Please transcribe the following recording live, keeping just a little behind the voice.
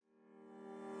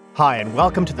Hi, and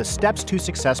welcome to the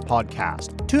Steps2Success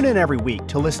podcast. Tune in every week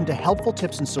to listen to helpful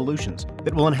tips and solutions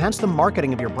that will enhance the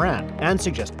marketing of your brand and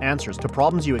suggest answers to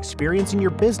problems you experience in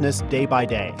your business day by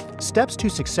day.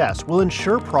 Steps2Success will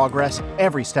ensure progress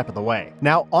every step of the way.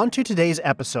 Now, on to today's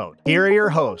episode. Here are your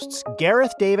hosts,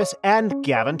 Gareth Davis and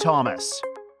Gavin Thomas.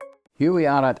 Here we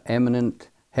are at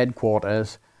Eminent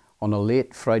headquarters on a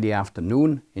late Friday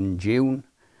afternoon in June,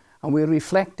 and we're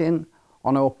reflecting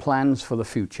on our plans for the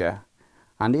future.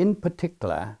 And in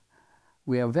particular,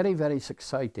 we are very, very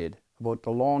excited about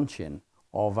the launching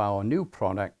of our new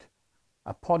product,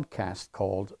 a podcast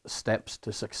called Steps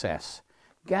to Success.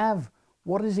 Gav,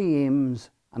 what is the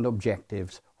aims and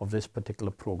objectives of this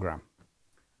particular program?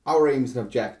 Our aims and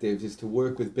objectives is to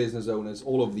work with business owners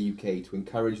all over the UK to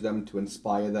encourage them, to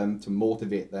inspire them, to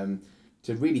motivate them,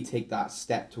 to really take that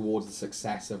step towards the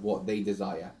success of what they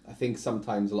desire. I think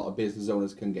sometimes a lot of business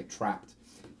owners can get trapped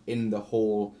in the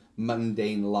whole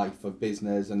mundane life of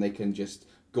business, and they can just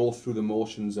go through the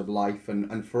motions of life.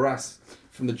 And for us,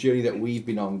 from the journey that we've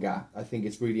been on, Gav, I think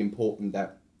it's really important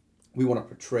that we want to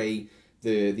portray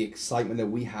the excitement that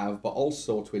we have, but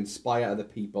also to inspire other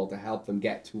people to help them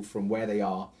get to from where they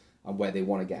are and where they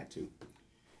want to get to.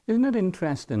 Isn't it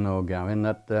interesting, though, Gavin,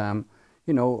 that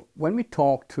when we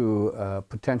talk to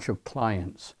potential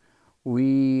clients,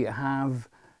 we have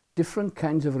different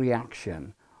kinds of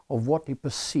reaction of what they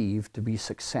perceive to be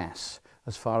success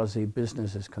as far as their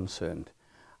business is concerned.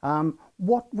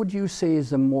 What would you say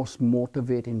is the most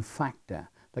motivating factor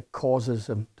that causes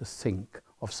them to think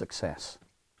of success?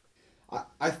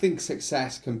 I think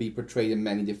success can be portrayed in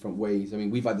many different ways. I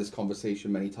mean, we've had this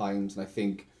conversation many times, and I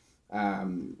think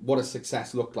what does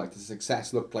success look like? Does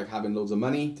success look like having loads of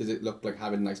money? Does it look like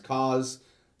having nice cars?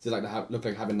 Does it look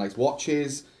like having nice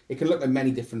watches? It can look like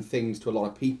many different things to a lot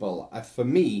of people. For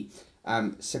me,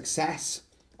 success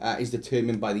is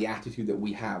determined by the attitude that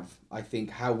we have. I think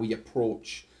how we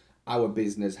approach our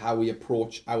business, how we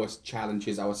approach our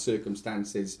challenges, our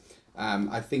circumstances.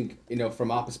 I think,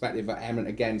 from our perspective at Eminent,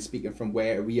 again, speaking from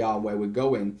where we are, where we're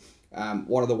going,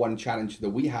 one of the one challenge that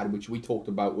we had, which we talked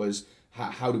about, was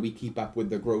how do we keep up with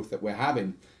the growth that we're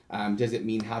having? Does it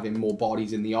mean having more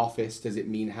bodies in the office? Does it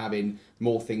mean having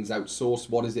more things outsourced?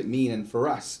 What does it mean? And for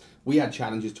us, we had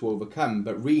challenges to overcome,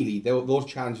 but really those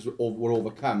challenges were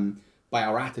overcome by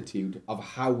our attitude of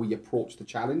how we approach the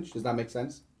challenge. Does that make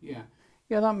sense? Yeah,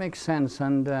 that makes sense.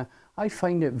 And I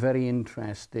find it very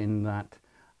interesting that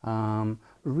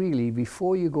really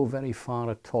before you go very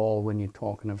far at all when you're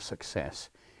talking of success,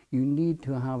 you need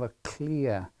to have a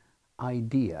clear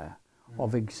idea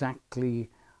of exactly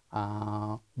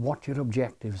what your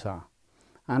objectives are.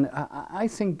 And I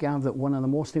think, Gav, that one of the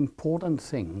most important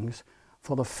things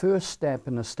for the first step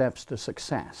in the steps to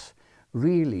success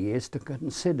really is to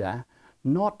consider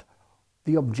not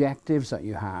the objectives that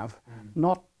you have,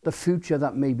 not the future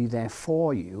that may be there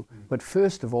for you, but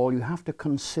first of all, you have to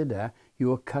consider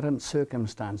your current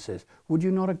circumstances. Would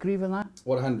you not agree with that?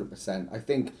 100%. I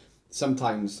think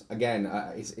sometimes, again,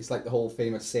 it's like the whole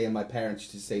famous saying my parents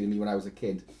used to say to me when I was a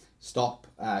kid: stop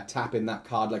tapping that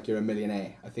card like you're a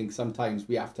millionaire. I think sometimes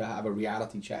we have to have a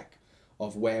reality check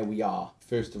of where we are,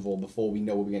 first of all, before we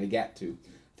know where we're going to get to.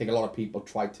 I think a lot of people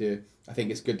I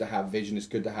think it's good to have vision, it's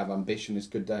good to have ambition, it's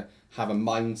good to have a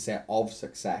mindset of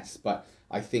success, but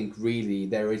I think really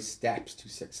there is steps to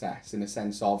success in the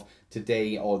sense of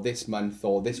today or this month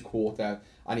or this quarter,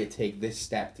 I need to take this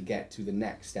step to get to the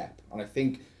next step. And I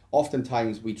think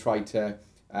oftentimes we try to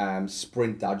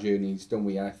sprint our journeys, don't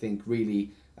we? And I think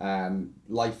really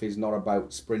life is not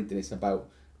about sprinting, it's about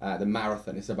the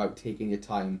marathon, it's about taking your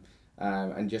time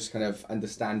and just kind of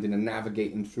understanding and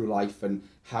navigating through life and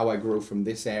how I grow from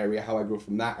this area, how I grow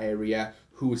from that area,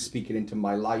 who is speaking into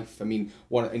my life. I mean,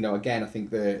 again, I think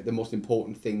the most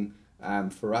important thing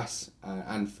for us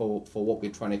and for what we're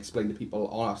trying to explain to people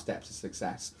on our steps to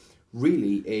success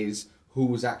really is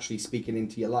who's actually speaking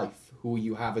into your life, who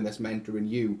you have in that's mentoring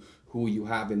you, who you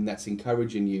have in that's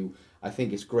encouraging you. I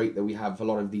think it's great that we have a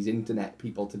lot of these internet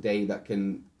people today that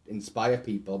can inspire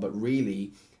people, but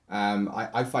really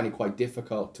I find it quite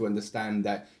difficult to understand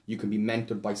that you can be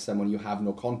mentored by someone you have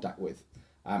no contact with.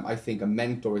 I think a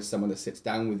mentor is someone that sits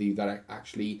down with you, that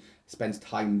actually spends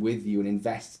time with you and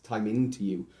invests time into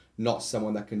you, not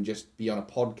someone that can just be on a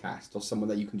podcast or someone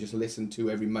that you can just listen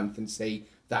to every month and say,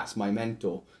 that's my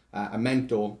mentor. A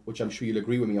mentor, which I'm sure you'll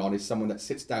agree with me on, is someone that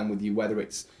sits down with you, whether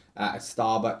it's at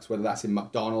Starbucks, whether that's in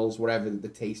McDonald's, whatever the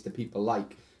taste that people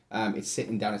like. It's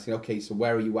sitting down and saying, okay, so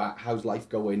where are you at? How's life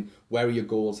going? Where are your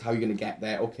goals? How are you going to get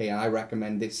there? Okay, and I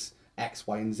recommend this X,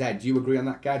 Y, and Z. Do you agree on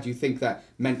that, Gad? Do you think that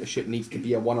mentorship needs to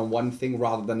be a one-on-one thing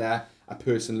rather than a a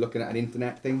person looking at an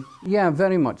internet thing? Yeah,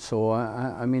 very much so.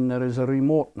 I mean, there is a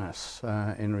remoteness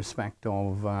in respect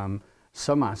of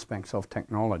some aspects of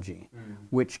technology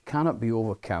which cannot be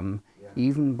overcome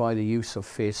even by the use of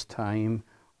FaceTime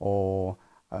or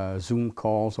Zoom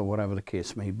calls or whatever the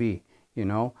case may be. You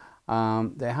know,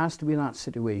 there has to be that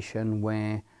situation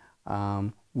where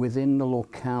within the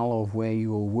locale of where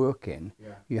you are working,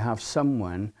 you have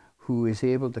someone who is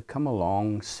able to come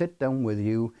along, sit down with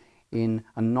you in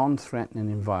a non-threatening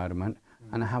environment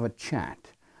and have a chat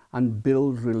and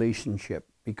build relationship,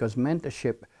 because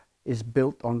mentorship is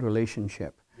built on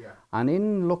relationship. And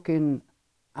in looking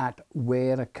at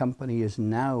where a company is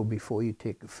now before you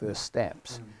take the first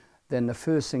steps, then the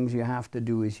first things you have to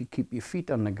do is you keep your feet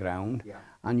on the ground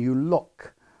and you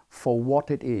look for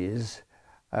what it is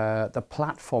the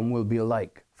platform will be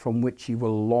like from which you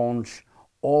will launch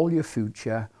all your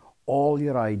future, all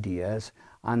your ideas,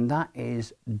 and that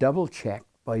is double checked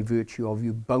by virtue of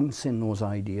you bouncing those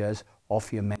ideas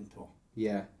off your mentor.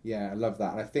 Yeah, I love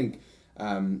that. And I think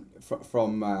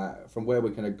from where we're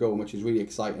going to go, which is really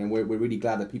exciting, and we're really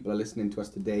glad that people are listening to us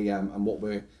today and what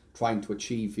we're trying to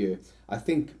achieve here. I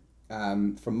think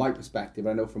from my perspective,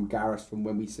 I know from Gareth, from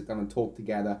when we sit down and talk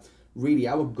together, really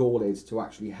our goal is to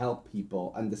actually help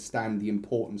people understand the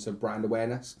importance of brand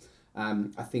awareness.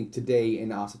 I think today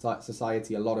in our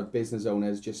society, a lot of business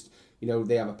owners just,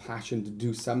 they have a passion to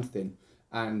do something,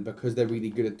 and because they're really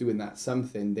good at doing that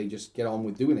something, they just get on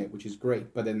with doing it, which is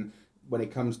great. But then when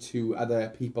it comes to other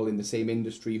people in the same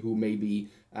industry who maybe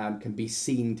can be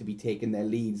seen to be taking their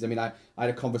leads. I mean, I had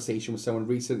a conversation with someone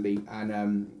recently,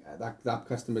 and that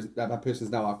person's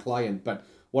now our client, but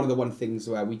one of the things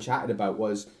we chatted about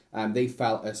was they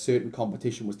felt a certain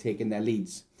competition was taking their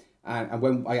leads. And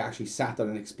when I actually sat down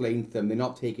and explained to them, they're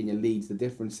not taking your leads. The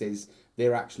difference is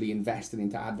they're actually investing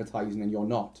into advertising and you're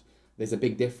not. There's a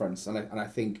big difference. And I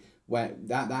think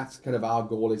that's kind of our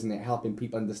goal, isn't it? Helping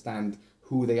people understand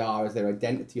who they are as their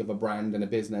identity of a brand and a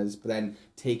business, but then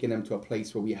taking them to a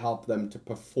place where we help them to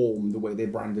perform the way their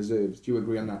brand deserves. Do you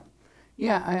agree on that?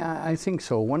 Yeah, I think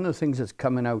so. One of the things that's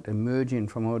coming out, emerging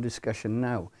from our discussion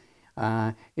now,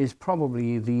 is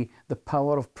probably the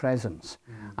power of presence.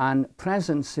 And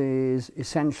presence is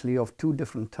essentially of two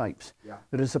different types.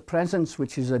 There is a presence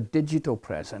which is a digital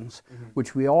presence,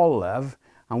 which we all love,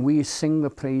 and we sing the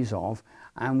praise of,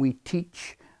 and we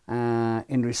teach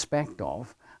in respect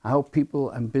of how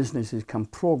people and businesses can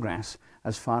progress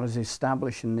as far as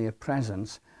establishing their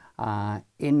presence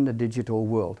in the digital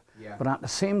world. But at the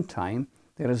same time,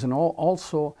 there is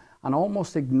also an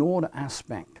almost ignored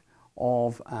aspect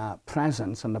of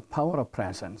presence and the power of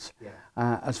presence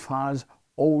as far as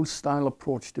old style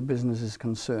approach to business is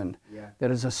concerned.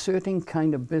 There is a certain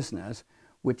kind of business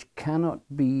which cannot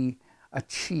be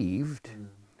achieved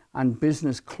and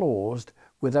business closed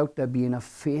without there being a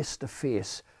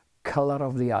face-to-face color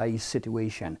of the eye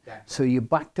situation. So you're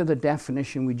back to the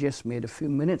definition we just made a few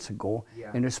minutes ago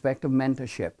in respect of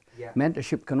mentorship.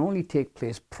 Mentorship can only take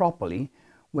place properly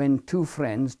when two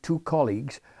friends, two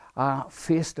colleagues are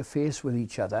face-to-face with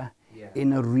each other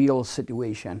in a real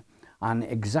situation. And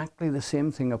exactly the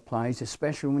same thing applies,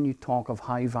 especially when you talk of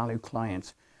high-value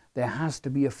clients. There has to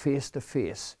be a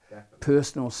face-to-face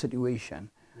personal situation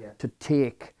to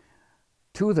take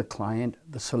to the client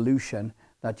the solution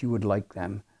that you would like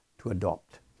them to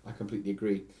adopt. I completely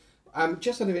agree.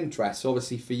 Just out of interest,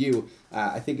 obviously for you,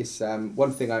 I think it's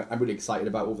one thing I'm really excited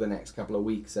about over the next couple of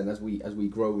weeks, and as we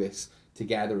grow this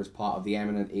together as part of the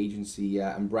Eminent agency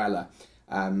umbrella.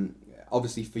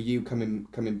 Obviously for you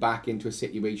coming back into a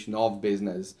situation of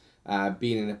business,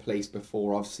 being in a place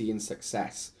before of seeing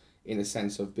success in a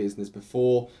sense of business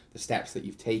before, the steps that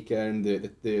you've taken,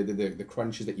 the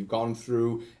crunches that you've gone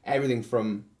through, everything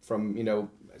from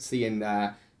seeing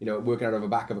working out of the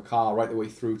back of a car right the way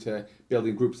through to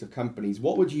building groups of companies.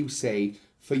 What would you say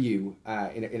for you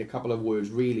in a couple of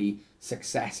words really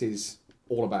success is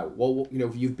all about? Well,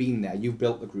 you've been there, you've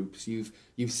built the groups,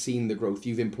 you've seen the growth,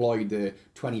 you've employed the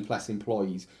 20 plus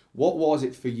employees. What was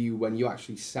it for you when you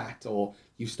actually sat or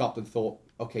you stopped and thought,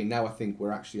 okay, now I think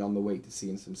we're actually on the way to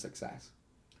seeing some success?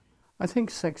 I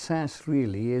think success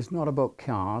really is not about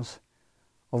cars,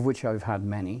 of which I've had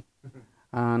many,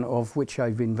 and of which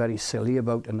I've been very silly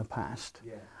about in the past.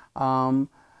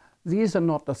 These are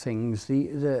not the things,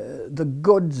 the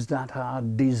goods that are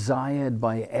desired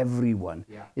by everyone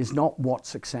is not what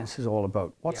success is all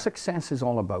about. What success is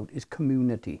all about is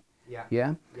community.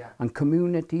 And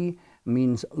community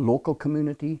means local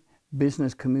community,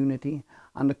 business community,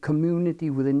 and the community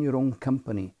within your own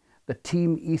company, the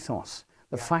team ethos,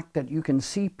 the fact that you can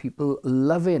see people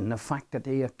loving the fact that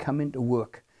they are coming to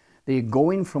work, they're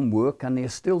going from work and they're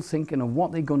still thinking of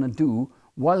what they're going to do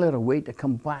while they're away to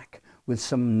come back with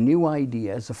some new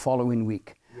ideas the following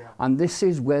week. Yeah. And this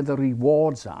is where the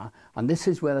rewards are, and this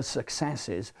is where the success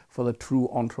is for the true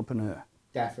entrepreneur.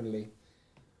 Definitely.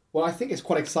 Well, I think it's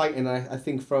quite exciting. I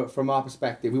think from our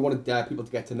perspective, we wanted people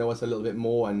to get to know us a little bit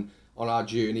more and on our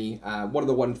journey. One of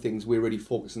the one things we're really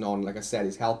focusing on, like I said,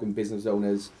 is helping business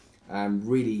owners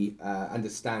really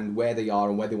understand where they are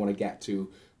and where they want to get to.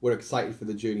 We're excited for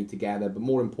the journey together, but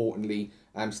more importantly,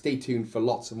 stay tuned for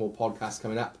lots of more podcasts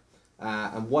coming up.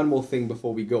 And one more thing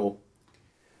before we go.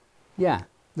 Yeah,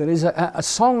 there is a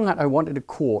song that I wanted to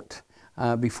quote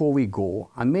before we go.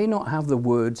 I may not have the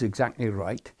words exactly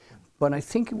right, but I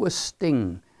think it was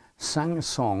Sting sang a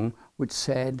song which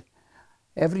said,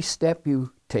 every step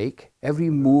you take,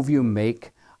 every move you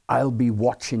make, I'll be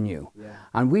watching you. Yeah.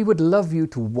 And we would love you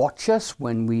to watch us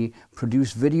when we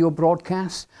produce video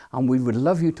broadcasts, and we would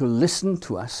love you to listen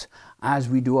to us as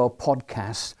we do our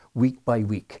podcasts week by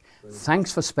week. Brilliant.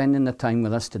 Thanks for spending the time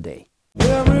with us today.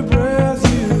 Every breath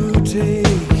you take.